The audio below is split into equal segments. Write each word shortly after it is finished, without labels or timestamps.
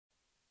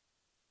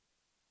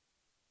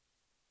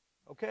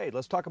Okay,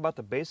 let's talk about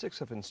the basics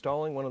of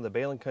installing one of the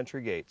Behlen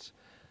country gates.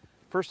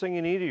 First thing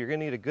you need, you're going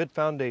to need a good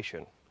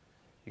foundation.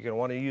 You're going to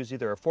want to use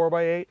either a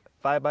 4x8,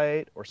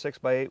 5x8, or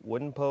 6x8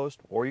 wooden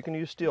post, or you can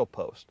use steel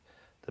post.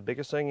 The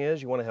biggest thing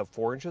is you want to have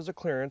 4 inches of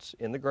clearance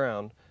in the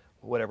ground,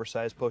 whatever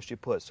size post you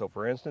put. So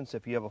for instance,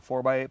 if you have a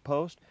 4x8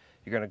 post,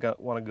 you're going to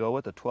want to go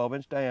with a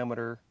 12-inch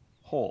diameter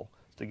hole.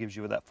 So it gives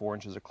you that 4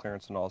 inches of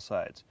clearance on all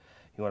sides.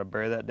 You want to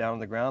bury that down in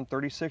the ground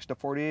 36 to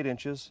 48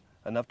 inches,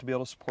 enough to be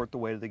able to support the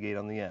weight of the gate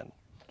on the end.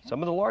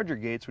 Some of the larger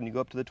gates, when you go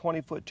up to the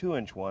 20-foot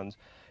 2-inch ones,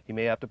 you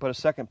may have to put a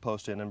second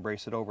post in and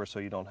brace it over so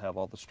you don't have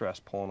all the stress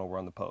pulling over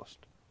on the post.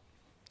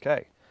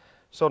 Okay,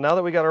 so now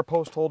that we got our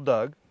post hole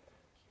dug,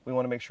 we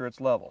want to make sure it's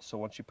level. So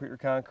once you put your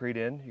concrete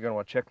in, you're going to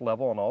want to check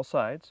level on all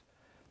sides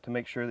to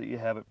make sure that you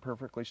have it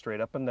perfectly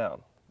straight up and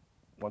down.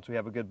 Once we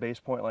have a good base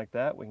point like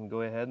that, we can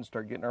go ahead and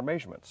start getting our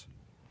measurements.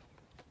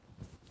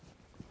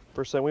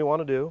 First thing we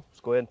want to do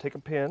is go ahead and take a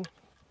pin,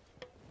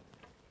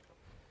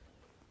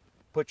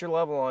 put your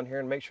level on here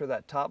and make sure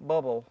that top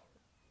bubble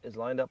is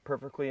lined up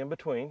perfectly in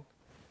between. And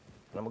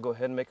I'm going to go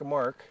ahead and make a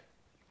mark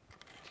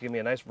to give me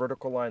a nice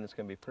vertical line that's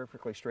going to be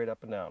perfectly straight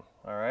up and down.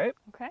 All right?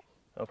 Okay.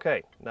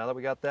 Okay, now that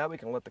we got that, we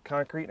can let the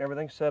concrete and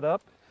everything set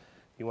up.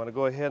 You want to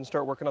go ahead and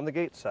start working on the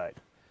gate side.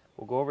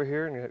 We'll go over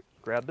here and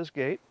grab this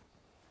gate.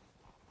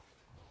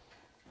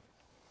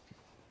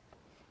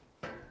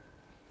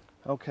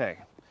 Okay,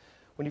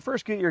 when you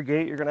first get your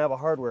gate, you're going to have a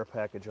hardware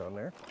package on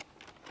there.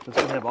 It's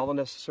going to have all the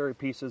necessary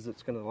pieces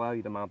that's going to allow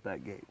you to mount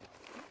that gate.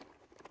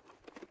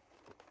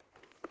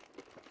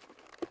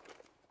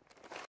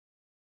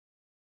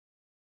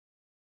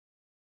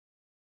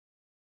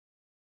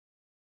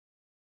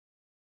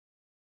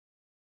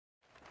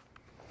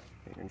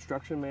 Your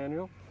instruction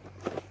manual,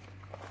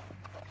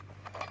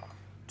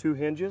 2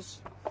 hinges,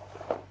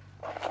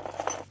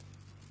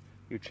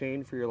 your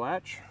chain for your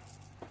latch,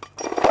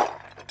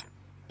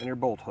 and your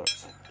bolt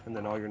hooks, and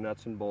then all your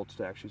nuts and bolts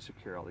to actually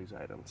secure all these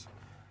items.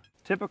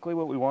 Typically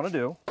what we want to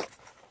do,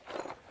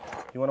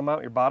 you want to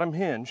mount your bottom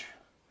hinge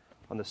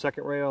on the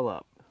second rail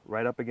up,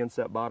 right up against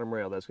that bottom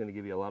rail. That's going to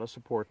give you a lot of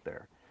support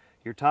there.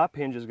 Your top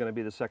hinge is going to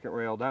be the second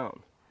rail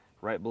down,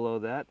 right below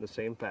that in the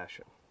same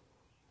fashion.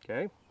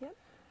 Okay? Yep.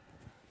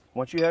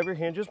 Once you have your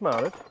hinges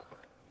mounted,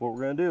 what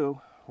we're going to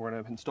do, we're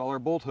going to install our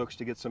bolt hooks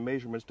to get some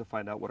measurements to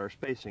find out what our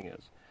spacing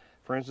is.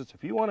 For instance,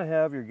 if you want to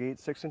have your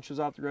gate 6 inches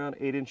off the ground,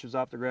 8 inches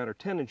off the ground, or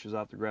 10 inches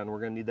off the ground, we're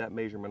going to need that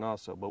measurement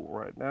also. But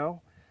right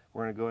now,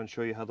 we're going to go and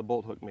show you how the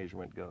bolt hook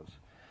measurement goes.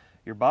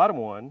 Your bottom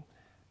one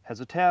has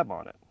a tab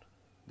on it.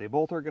 They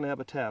both are going to have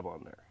a tab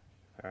on there.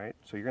 All right,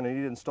 so you're going to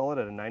need to install it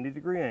at a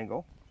 90-degree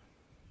angle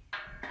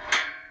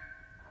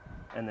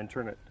and then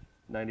turn it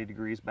 90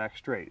 degrees back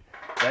straight.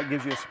 That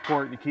gives you a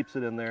support and it keeps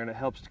it in there, and it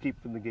helps to keep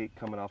the gate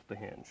coming off the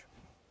hinge.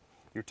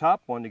 Your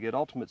top one, to get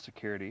ultimate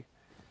security,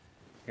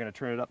 you're going to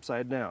turn it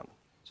upside down.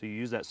 So you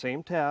use that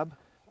same tab,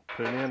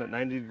 put it in at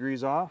 90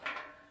 degrees off,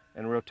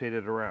 and rotate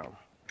it around.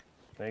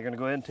 Now you're going to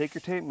go ahead and take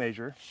your tape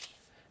measure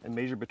and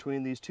measure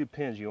between these 2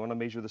 pins. You want to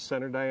measure the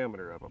center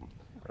diameter of them,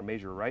 or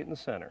measure right in the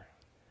center.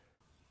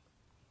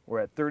 We're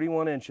at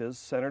 31 inches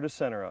center to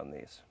center on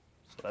these.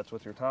 So that's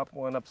with your top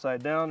one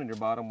upside down and your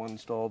bottom one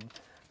installed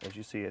as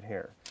you see it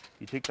here.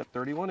 You take that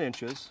 31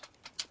 inches,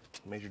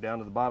 measure down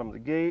to the bottom of the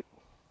gate.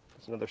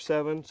 That's another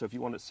 7. So if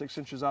you want it 6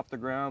 inches off the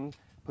ground,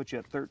 put you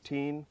at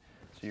 13.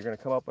 So you're going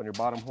to come up on your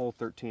bottom hole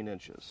 13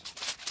 inches.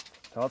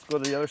 Now let's go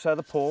to the other side of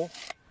the pole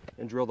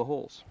and drill the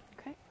holes.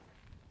 Okay.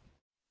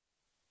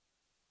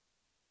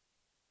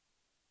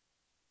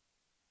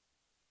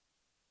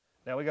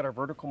 Now we got our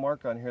vertical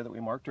mark on here that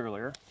we marked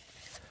earlier.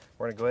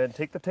 We're going to go ahead and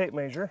take the tape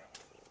measure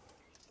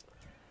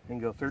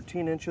and go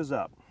 13 inches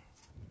up.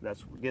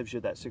 That's what gives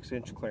you that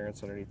 6-inch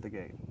clearance underneath the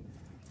gate.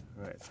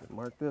 All right, so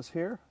mark this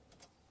here.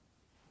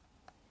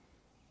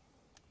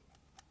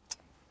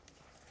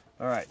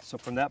 All right, so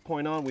from that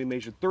point on, we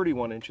measured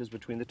 31 inches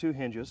between the 2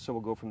 hinges. So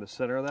we'll go from the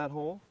center of that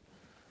hole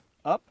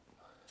up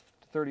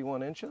to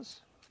 31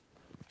 inches.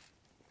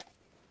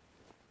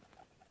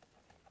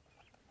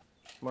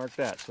 Mark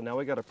that. So now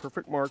we got a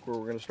perfect mark where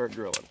we're going to start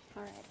drilling.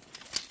 All right.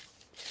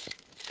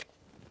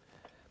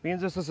 Means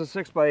this is a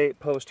 6x8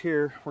 post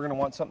here, we're going to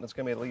want something that's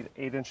going to be at least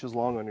 8 inches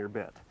long on your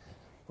bit.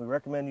 We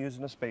recommend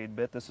using a spade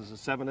bit. This is a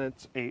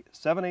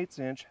 7/8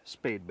 inch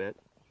spade bit.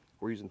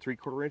 We're using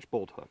 3/4 inch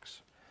bolt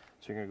hooks.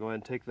 So you're going to go ahead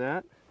and take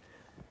that,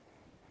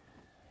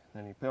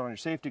 then you put on your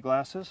safety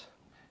glasses,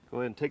 go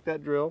ahead and take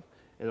that drill,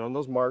 and on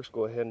those marks,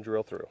 go ahead and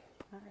drill through.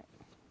 All right.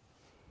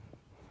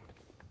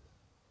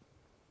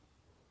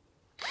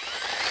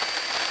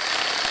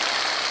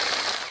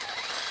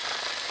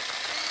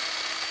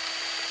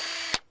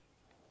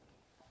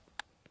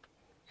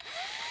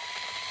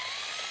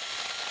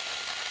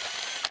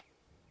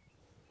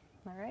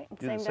 All right.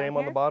 Do the same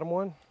on the bottom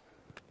one.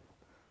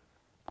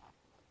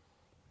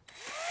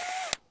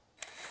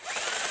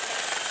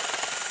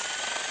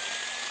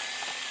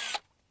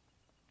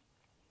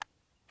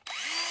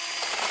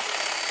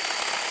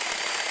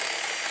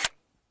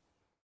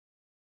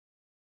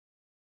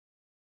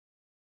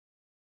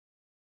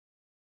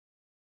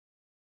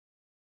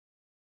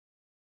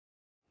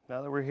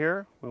 Now that we're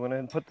here, we went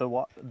ahead and put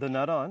the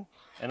nut on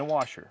and a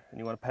washer. And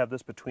you want to have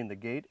this between the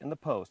gate and the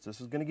post.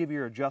 This is going to give you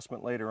your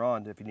adjustment later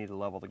on if you need to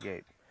level the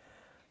gate.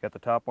 Got the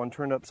top one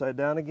turned upside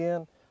down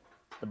again.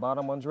 The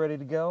bottom one's ready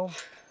to go.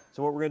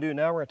 So what we're going to do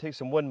now, we're going to take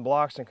some wooden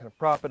blocks and kind of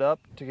prop it up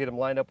to get them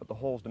lined up with the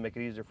holes to make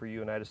it easier for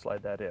you and I to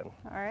slide that in.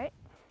 All right.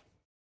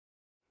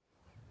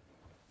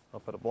 I'll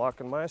put a block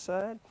on my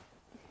side.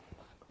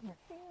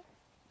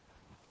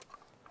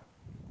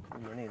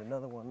 You need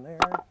another one there.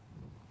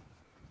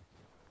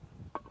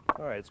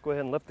 All right, let's go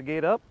ahead and lift the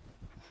gate up.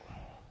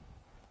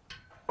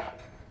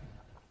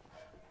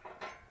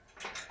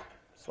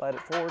 Slide it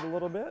forward a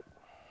little bit.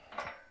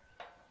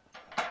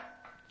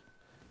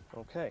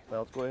 Okay, now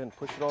let's go ahead and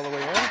push it all the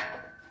way in.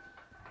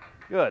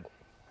 Good.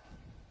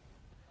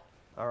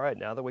 All right,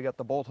 now that we got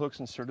the bolt hooks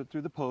inserted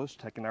through the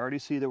post, I can already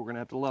see that we're going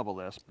to have to level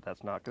this, but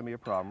that's not going to be a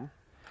problem.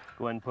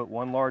 Go ahead and put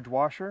one large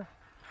washer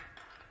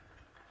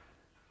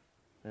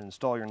and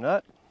install your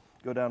nut.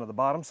 Go down to the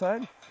bottom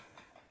side,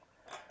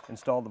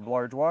 install the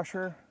large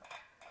washer,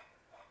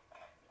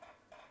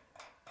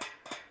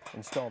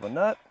 install the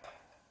nut.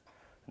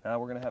 Now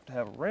we're going to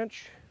have a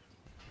wrench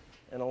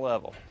and a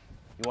level.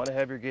 You want to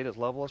have your gate as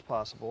level as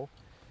possible.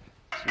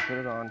 So you put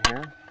it on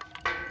here,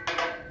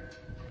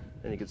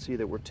 and you can see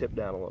that we're tipped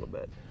down a little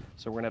bit.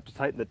 So we're going to have to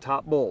tighten the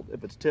top bolt.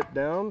 If it's tipped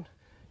down,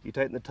 you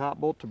tighten the top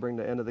bolt to bring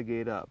the end of the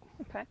gate up.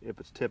 Okay. If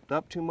it's tipped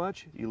up too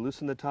much, you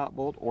loosen the top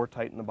bolt or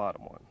tighten the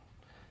bottom one.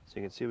 So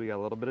you can see we got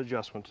a little bit of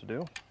adjustment to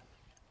do.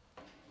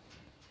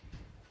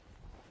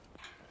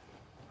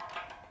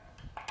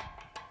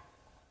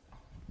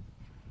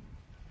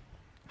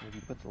 If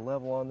you put the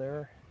level on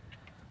there,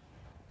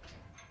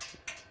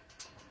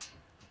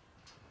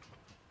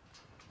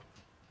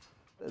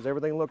 does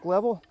everything look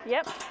level?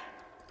 Yep.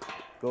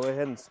 Go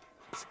ahead and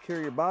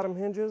secure your bottom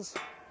hinges.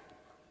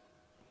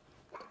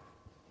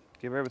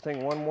 Give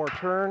everything one more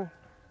turn.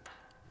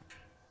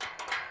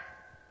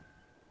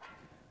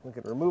 We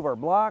can remove our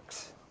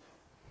blocks.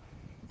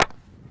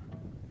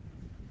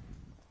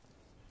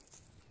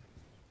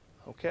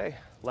 Okay,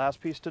 last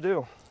piece to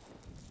do.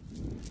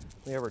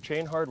 We have our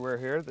chain hardware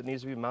here that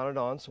needs to be mounted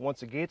on, so once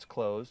the gate's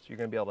closed, you're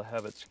going to be able to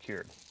have it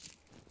secured.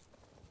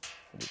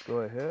 Just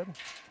go ahead.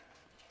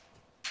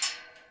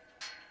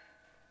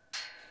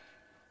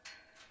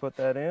 Put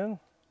that in.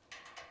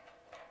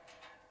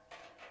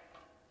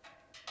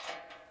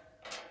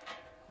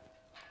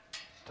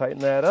 Tighten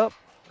that up.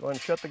 Go ahead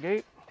and shut the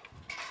gate.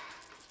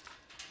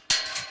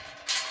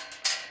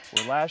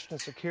 We're lashed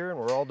and secure and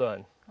we're all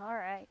done. All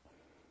right.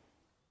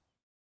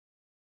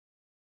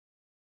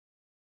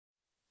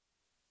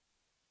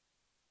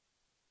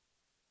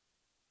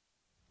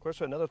 Of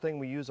course, another thing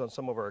we use on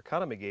some of our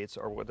economy gates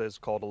are what is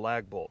called a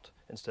lag bolt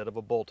instead of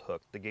a bolt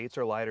hook. The gates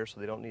are lighter, so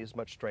they don't need as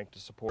much strength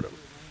to support them.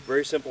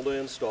 Very simple to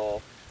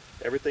install.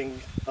 Everything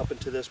up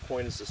until this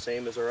point is the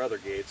same as our other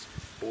gates.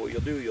 But what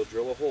you'll do, you'll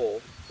drill a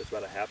hole that's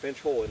about a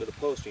half-inch hole into the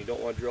post, and you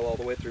don't want to drill all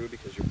the way through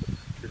because your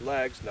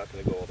lag's not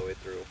going to go all the way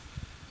through.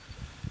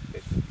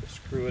 Okay,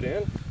 screw it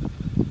in.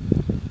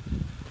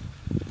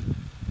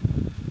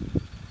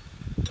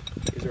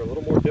 These are a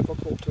little more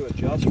difficult to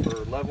adjust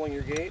for leveling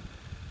your gate.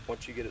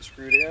 Once you get it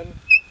screwed in,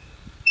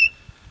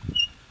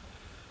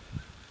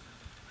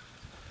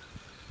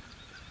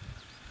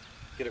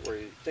 get it where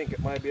you think it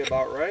might be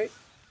about right.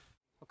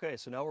 Okay,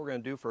 so now what we're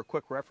going to do for a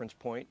quick reference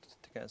point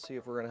to kind of see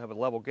if we're going to have a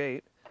level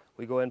gate,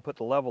 we go ahead and put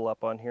the level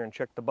up on here and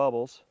check the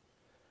bubbles,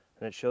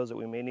 and it shows that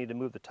we may need to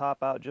move the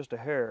top out just a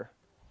hair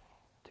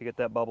to get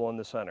that bubble in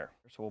the center.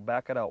 So we'll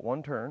back it out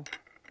one turn.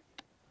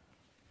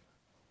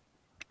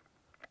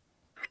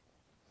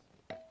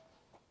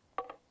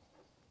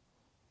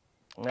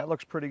 And that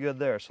looks pretty good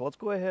there. So let's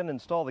go ahead and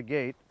install the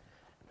gate,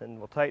 and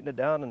we'll tighten it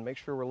down and make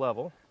sure we're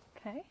level.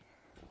 Okay.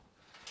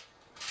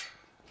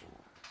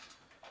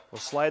 We'll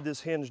slide this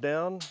hinge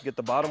down, get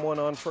the bottom one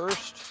on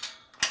first,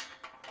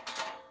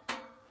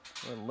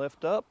 and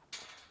lift up.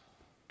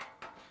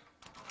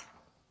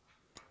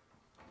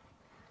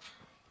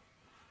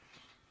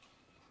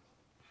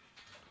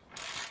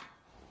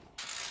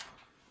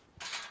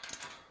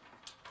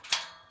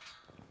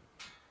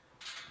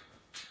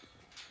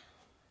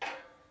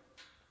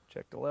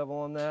 Check the level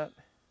on that.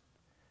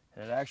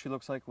 And it actually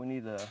looks like we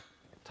need to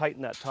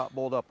tighten that top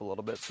bolt up a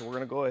little bit. So we're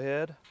going to go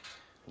ahead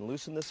and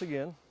loosen this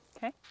again.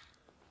 Okay.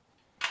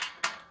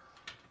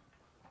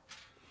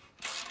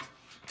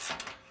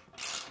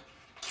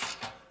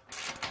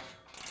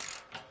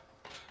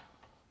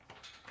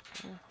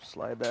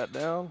 Slide that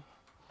down.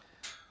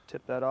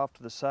 Tip that off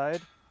to the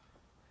side.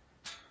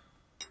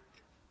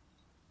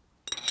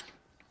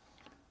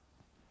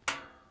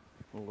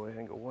 We'll go ahead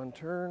and go one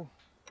turn.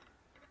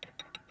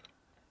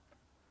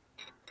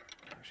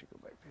 Actually go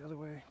back the other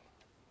way.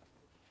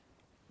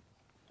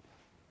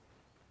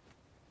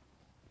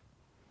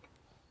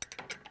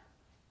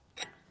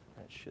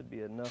 That should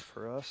be enough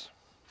for us.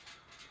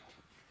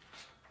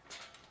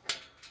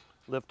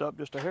 Lift up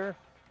just a hair.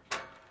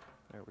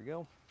 There we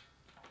go.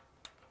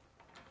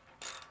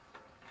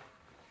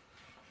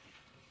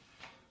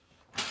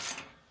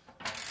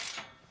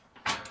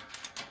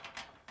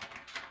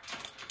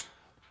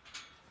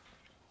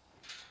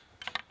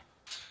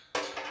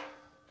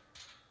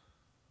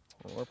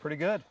 Well, we're pretty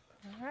good.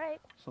 All right.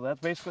 So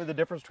that's basically the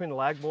difference between the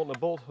lag bolt and the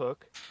bolt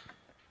hook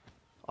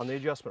on the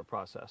adjustment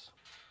process.